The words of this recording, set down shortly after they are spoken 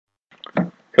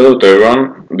Hello to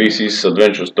everyone, this is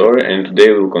Adventure Story and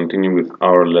today we'll continue with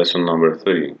our lesson number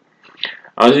 3.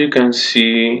 As you can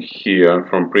see here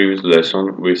from previous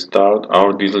lesson, we start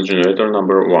our diesel generator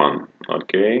number 1,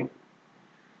 okay?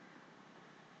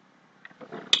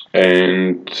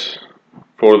 And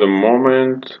for the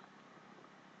moment,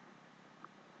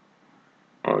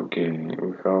 okay,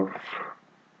 we have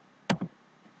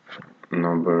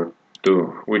number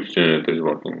 2. Which generator is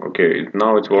working? Okay,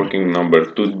 now it's working number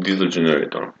 2 diesel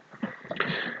generator.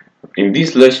 In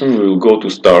this lesson we will go to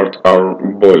start our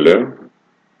boiler.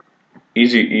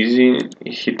 Easy,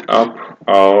 heat up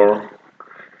our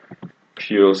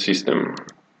fuel system.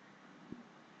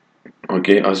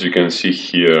 Okay, as you can see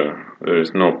here, there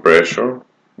is no pressure.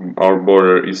 Our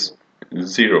boiler is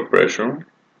zero pressure,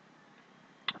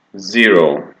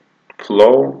 zero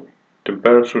flow.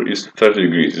 Temperature is 30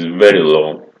 degrees, it's very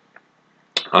low.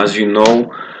 As you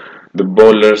know, the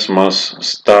boilers must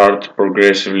start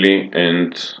progressively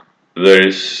and there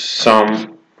is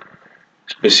some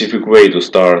specific way to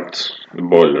start the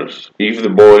boilers. If the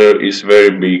boiler is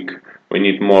very big, we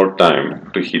need more time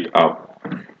to heat up.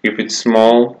 If it's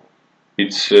small,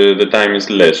 the time is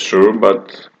less, sure,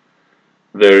 but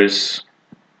there is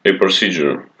a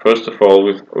procedure. First of all,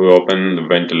 we open the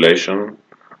ventilation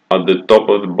at the top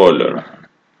of the boiler,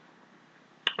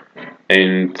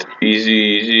 and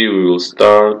easy, we will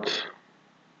start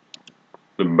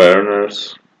the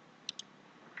burners.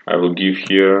 I will give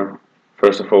here.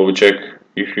 First of all, we check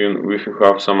if you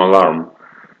have some alarm.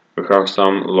 We have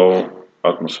some low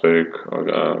atmospheric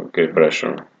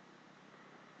pressure.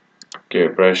 Okay,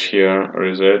 press here,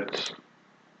 reset.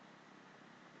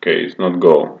 Okay, it's not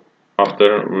go.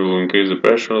 After we will increase the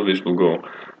pressure, this will go.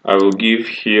 I will give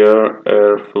here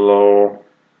airflow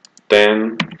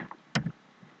 10.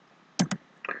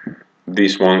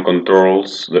 This one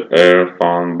controls the air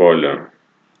fan boiler.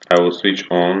 I will switch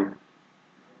on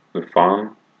the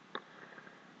fan.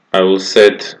 I will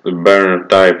set the burner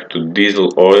type to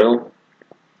diesel oil,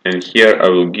 and here I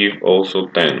will give also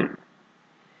 10.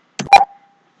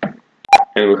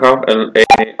 And we have an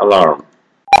A alarm.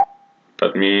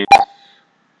 That means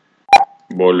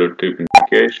boiler trip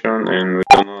indication, and we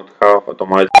do not have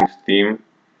automatic steam.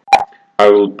 I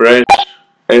will press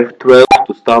F12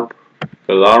 to stop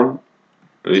alarm.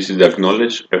 This is the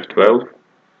acknowledge F12.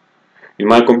 In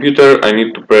my computer I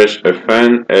need to press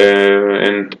Fn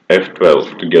and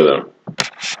F12 together.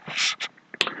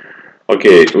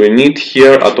 Okay, we need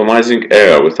here atomizing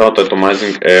air. Without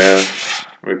atomizing air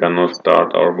we cannot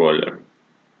start our boiler.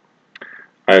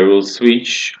 I will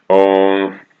switch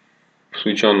on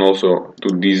also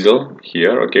to diesel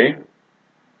here, okay?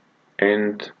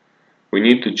 And we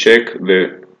need to check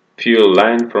the fuel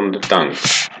line from the tank.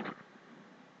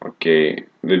 Okay,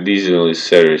 the diesel is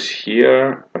service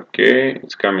here, okay,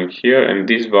 it's coming here, and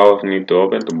this valve need to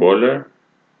open the boiler.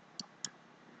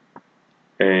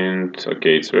 And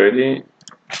okay, it's ready.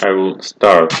 I will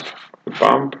start the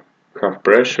pump. We have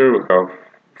pressure, we have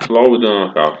flow, we do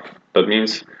not have. That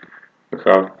means we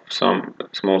have some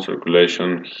small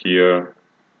circulation here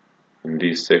in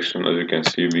this section. As you can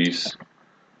see, this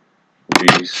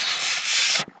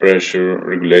pressure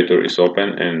regulator is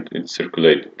open and it's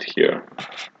circulated here.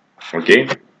 Okay,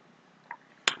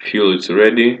 fuel is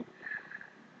ready.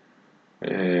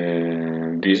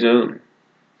 Diesel,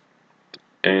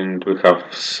 and we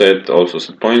have set also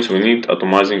set points. We need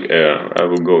atomizing air. I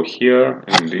will go here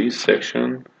in this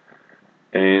section,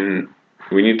 and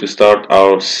we need to start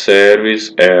our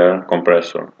service air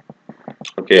compressor.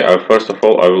 Okay, first of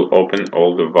all I will open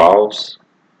all the valves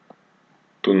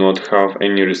to not have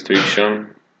any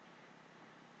restriction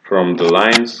from the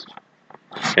lines,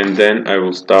 and then I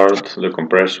will start the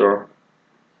compressor,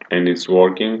 and it's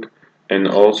working. And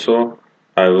also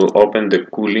I will open the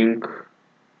cooling.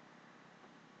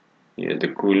 Yeah, the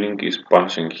cooling is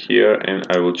passing here, and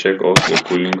I will check also the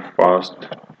cooling fast.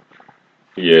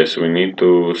 Yes, we need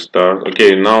to start.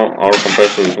 Okay, now our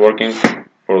compressor is working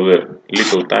for the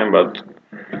little time, but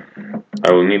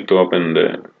I will need to open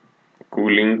the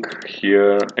cooling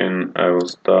here, and I will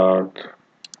start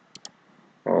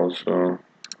also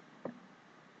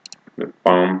the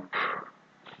pump.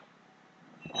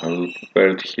 I will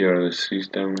prepare here the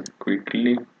system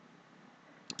quickly,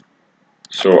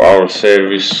 so our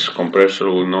service compressor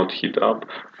will not heat up.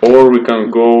 Or we can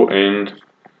go and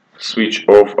switch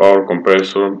off our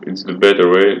compressor. It's the better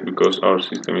way, because our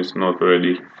system is not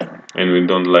ready and we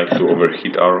don't like to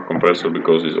overheat our compressor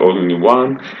because it's only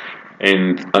one.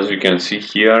 And as you can see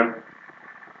here,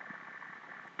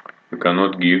 we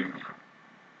cannot give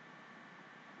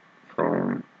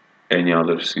from any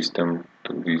other system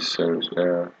to this service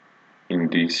air in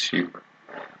this ship.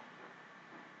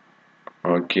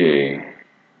 Okay,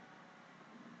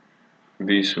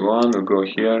 this one will go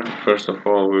here. First of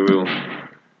all, we will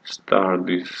start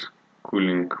this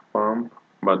cooling pump,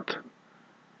 but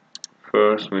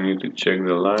first we need to check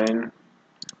the line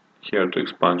here to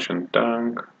expansion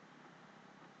tank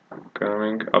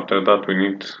coming. After that, we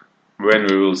need, when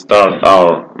we will start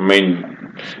our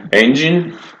main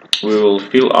engine, we will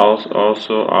fill out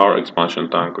also our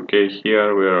expansion tank. Okay,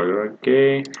 here we are.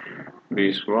 Okay,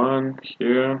 this one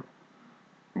here,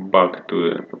 back to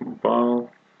the valve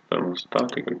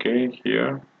thermostatic. Okay,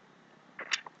 here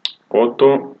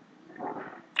auto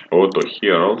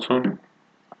here also,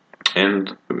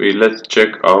 and let's check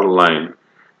our line.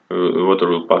 Water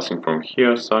will passing from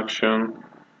here, suction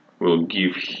will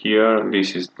give here.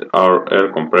 This is our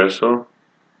air compressor,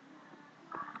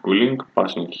 cooling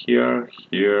passing here,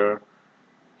 here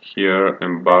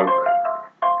and back,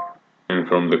 and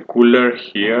from the cooler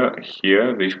here,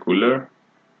 this cooler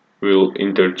will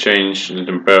interchange the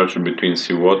temperature between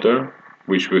seawater,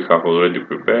 which we have already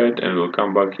prepared, and will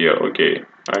come back here. Okay,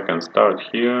 I can start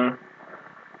here,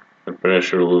 the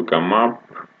pressure will come up,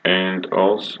 and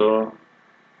also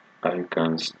I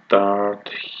can start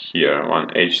here, one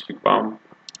HT pump.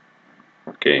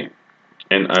 Okay,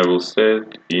 and I will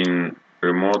set in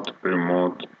remote.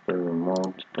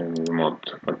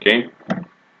 Okay,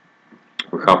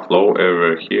 we have flow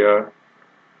over here.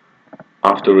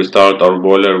 After we start our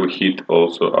boiler, we heat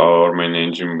also our main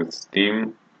engine with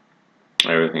steam.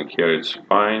 Everything here is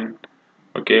fine.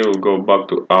 Okay, we'll go back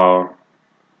to our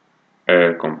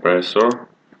air compressor.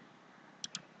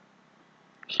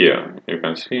 Here you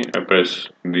can see I press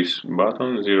this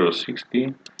button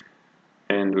 060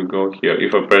 and we go here.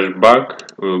 If I press back,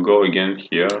 we'll go again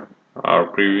here, our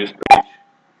previous page.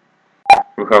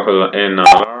 We have an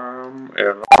alarm.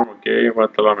 Okay,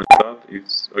 what alarm is that?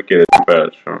 It's okay, the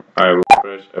temperature. I will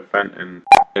press Fn and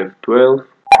F12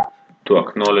 to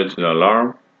acknowledge the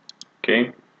alarm.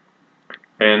 Okay,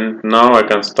 and now I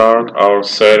can start our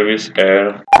service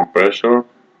air compressor.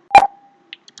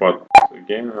 But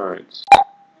again, it's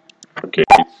okay,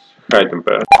 it's high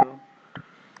temperature.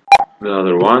 The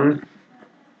other one,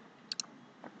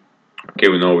 okay,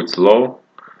 we know it's low,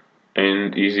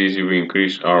 and it's easy. We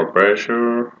increase our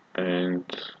pressure and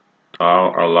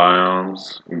our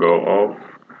alarms go off,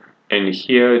 and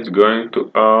here it's going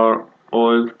to our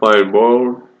oil fire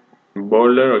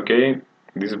boiler. Okay,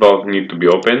 this valve need to be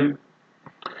open,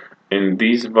 and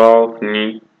this valve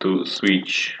need to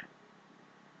switch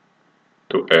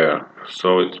to air,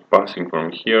 so it's passing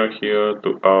from here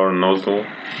to our nozzle.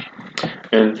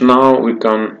 And now we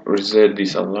can reset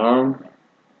this alarm.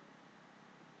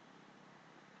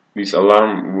 This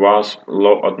alarm was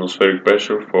low atmospheric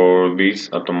pressure for this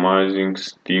atomizing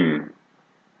steam,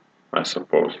 I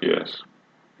suppose, yes.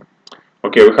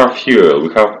 Okay, we have fuel, we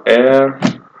have air,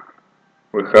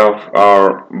 we have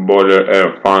our boiler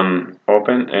air fan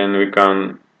open, and we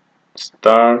can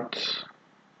start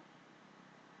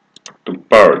to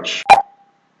purge.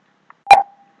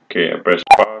 Okay, I press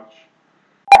purge.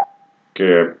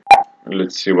 Okay,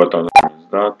 let's see what alarm is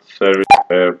that. Service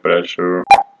air pressure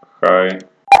high.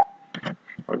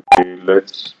 Okay,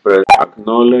 let's press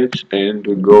acknowledge and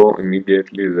we go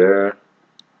immediately there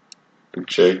to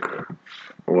check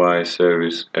why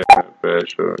service air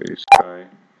pressure is high.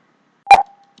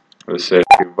 The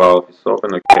safety valve is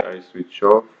open. Okay, I switch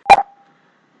off.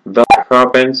 That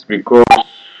happens because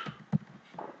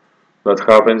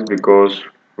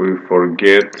we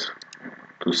forget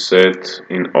to set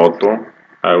in auto.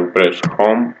 I will press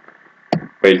home,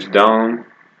 page down,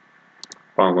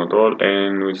 pump control,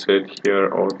 and we set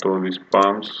here auto these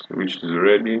pumps, which is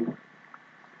ready,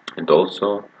 and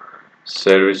also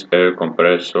service air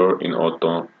compressor in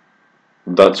auto.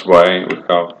 That's why we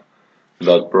have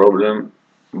that problem,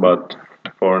 but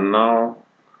for now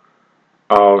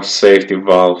our safety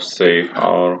valve save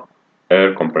our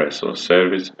air compressor,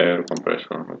 service air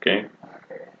compressor. Okay,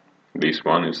 this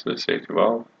one is the safety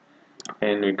valve,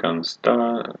 and we can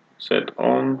start set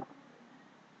on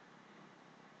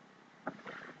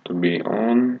to be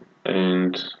on,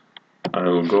 and I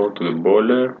will go to the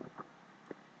boiler.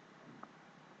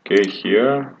 Okay,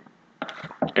 here,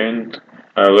 and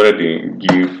I already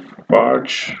give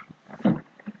purge,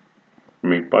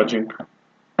 make purging.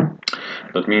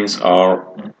 That means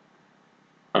our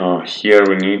here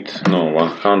we need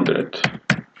 100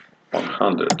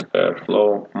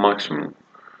 airflow maximum.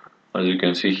 As you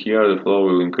can see here, the flow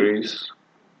will increase.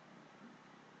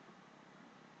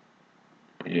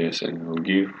 Yes, and we'll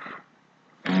give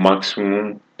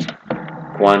maximum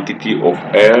quantity of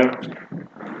air.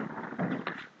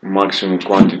 Maximum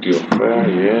quantity of air,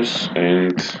 yes,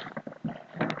 and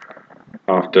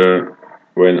after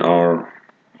when our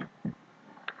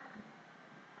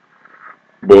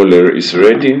boiler is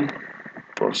ready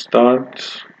for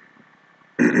start.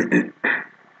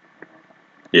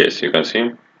 Yes, you can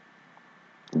see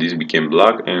this became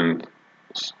black and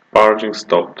sparging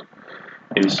stopped.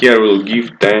 And here we'll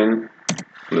give 10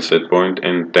 the set point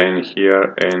and 10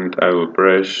 here, and I will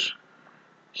press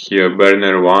here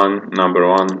burner 1 number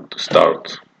 1 to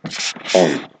start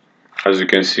on. As you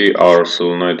can see, our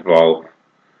solenoid valve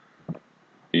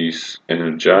is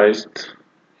energized.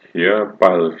 Here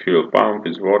pilot fuel pump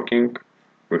is working.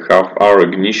 We have our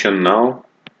ignition now.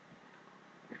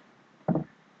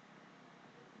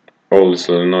 All the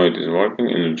solenoid is working,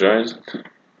 energized.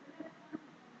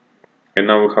 And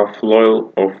now we have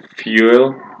flow of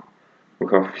fuel. We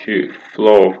have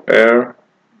flow of air.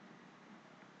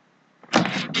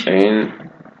 And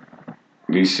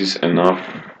this is enough.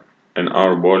 And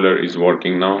our boiler is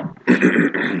working now.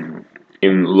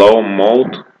 In low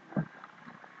mode.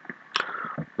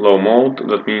 Low mode,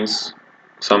 that means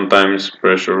sometimes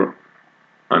pressure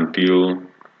until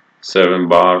 7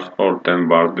 bars or 10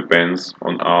 bars, depends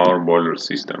on our boiler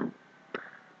system.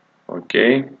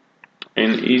 Okay,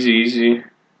 and easy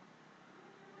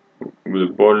the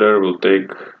boiler will take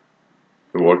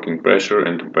the working pressure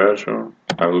and temperature.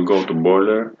 I will go to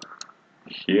boiler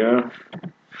here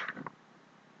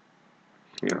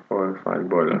 4 5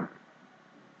 boiler.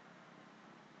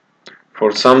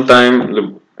 For some time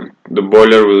the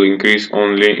boiler will increase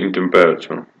only in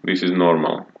temperature. This is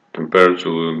normal. Temperature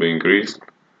will be increased.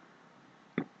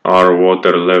 Our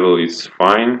water level is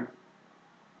fine.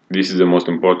 This is the most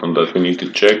important that we need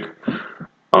to check.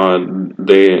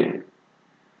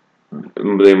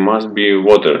 There must be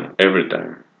water every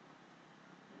time.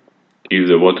 If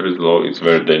the water is low, it's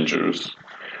very dangerous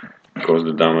because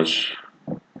the damage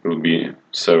will be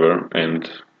severe, and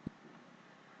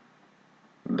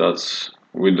that's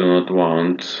we do not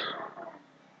want.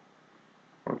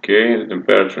 Okay, the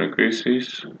temperature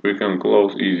increases. We can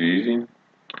close easy,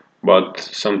 but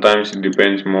sometimes it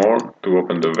depends more to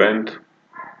open the vent.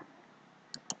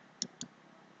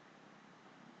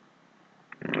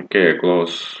 Okay, I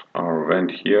close our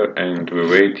vent here and we're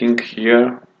waiting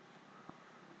here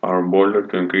our boiler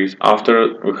to increase.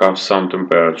 After we have some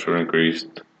temperature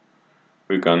increased,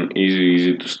 we can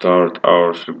easy to start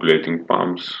our circulating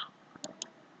pumps.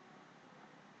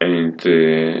 And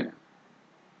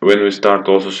when we start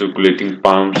also circulating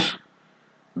pumps,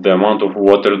 the amount of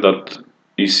water that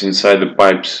is inside the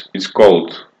pipes is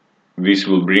cold. This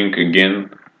will bring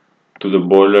again to the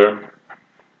boiler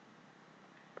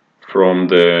from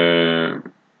the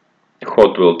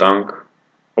hot well tank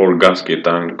or gasket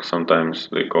tank, sometimes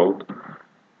they called.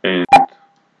 And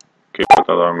okay, what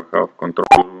alarm we have?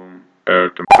 Control room, air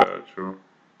temperature.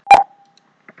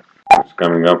 It's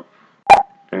coming up.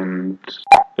 And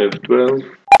F12.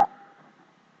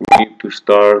 We need to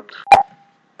start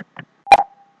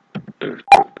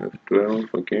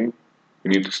F12, okay. We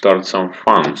need to start some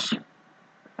fans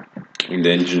in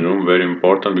the engine room, very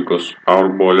important because our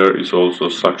boiler is also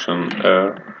suction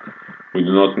air. We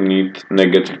do not need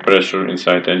negative pressure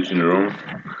inside engine room.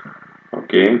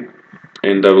 Okay,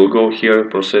 and I will go here,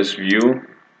 process view,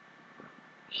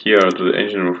 here to the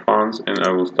engine room fans, and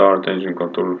I will start engine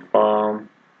control fan,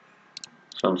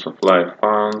 some supply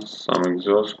fans, some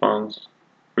exhaust fans.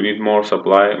 We need more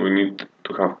supply, we need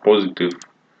to have positive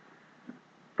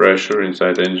pressure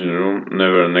inside engine room,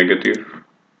 never negative.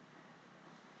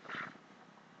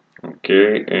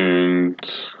 Okay, and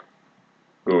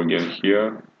go again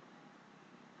here.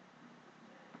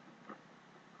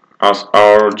 As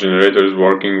our generator is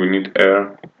working, we need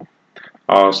air.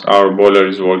 As our boiler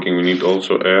is working, we need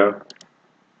also air.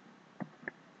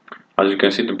 As you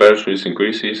can see, temperature is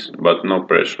increases, but no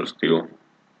pressure still.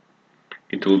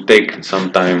 It will take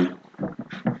some time,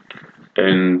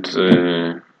 and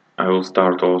I will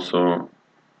start also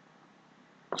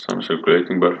some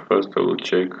circulating, but first I will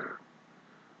check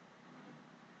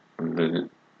the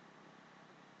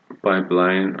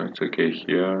pipeline. It's okay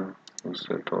here. We'll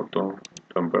set auto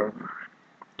temper.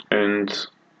 And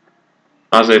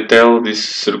as I tell, these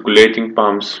circulating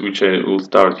pumps, which I will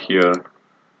start here,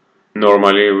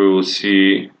 normally we will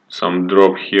see some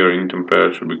drop here in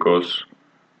temperature because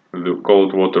the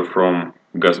cold water from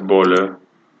gas boiler,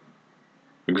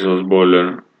 exhaust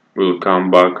boiler will come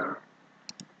back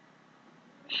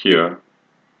here,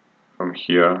 from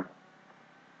here,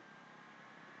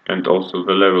 and also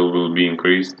the level will be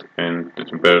increased and the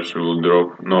temperature will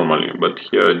drop normally, but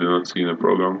here I do not see the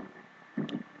program.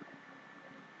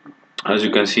 As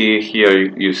you can see here,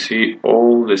 you see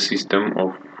all the system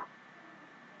of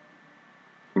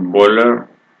boiler.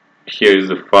 Here is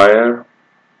the fire,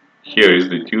 Here is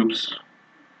the tubes.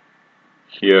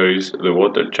 Here is the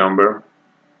water chamber.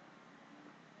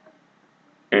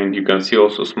 And you can see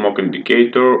also smoke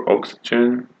indicator,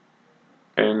 oxygen,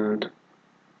 and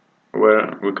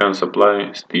where we can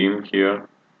supply steam here.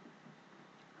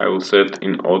 I will set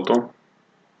in auto.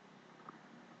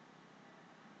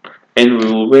 And we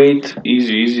will wait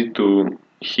easy to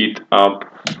heat up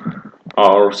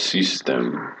our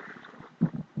system.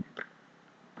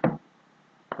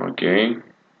 Okay.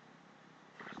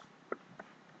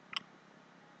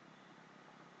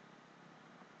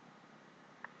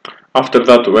 After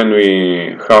that, when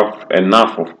we have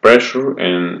enough of pressure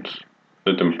and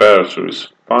the temperature is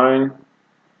fine,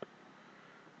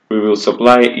 we will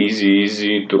supply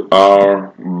easy to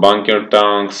our bunker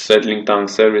tanks, settling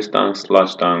tanks, service tanks,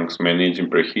 sludge tanks, main engine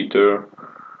preheater,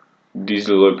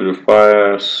 diesel oil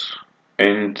purifiers,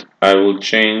 and I will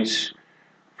change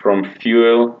from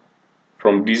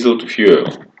diesel to fuel.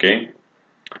 Okay,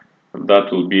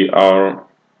 that will be our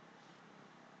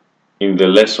in the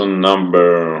lesson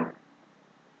number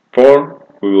 4.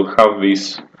 We will have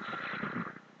this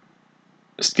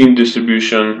steam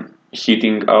distribution,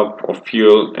 heating up of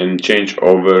fuel, and change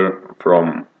over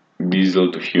from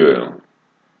diesel to fuel.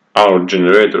 Our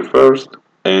generator first,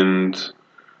 and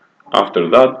after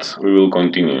that we will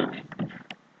continue.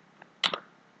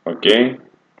 Okay,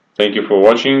 thank you for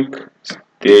watching.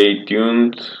 Stay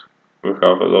tuned. We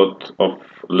have a lot of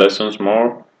lessons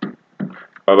more.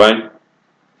 Bye bye.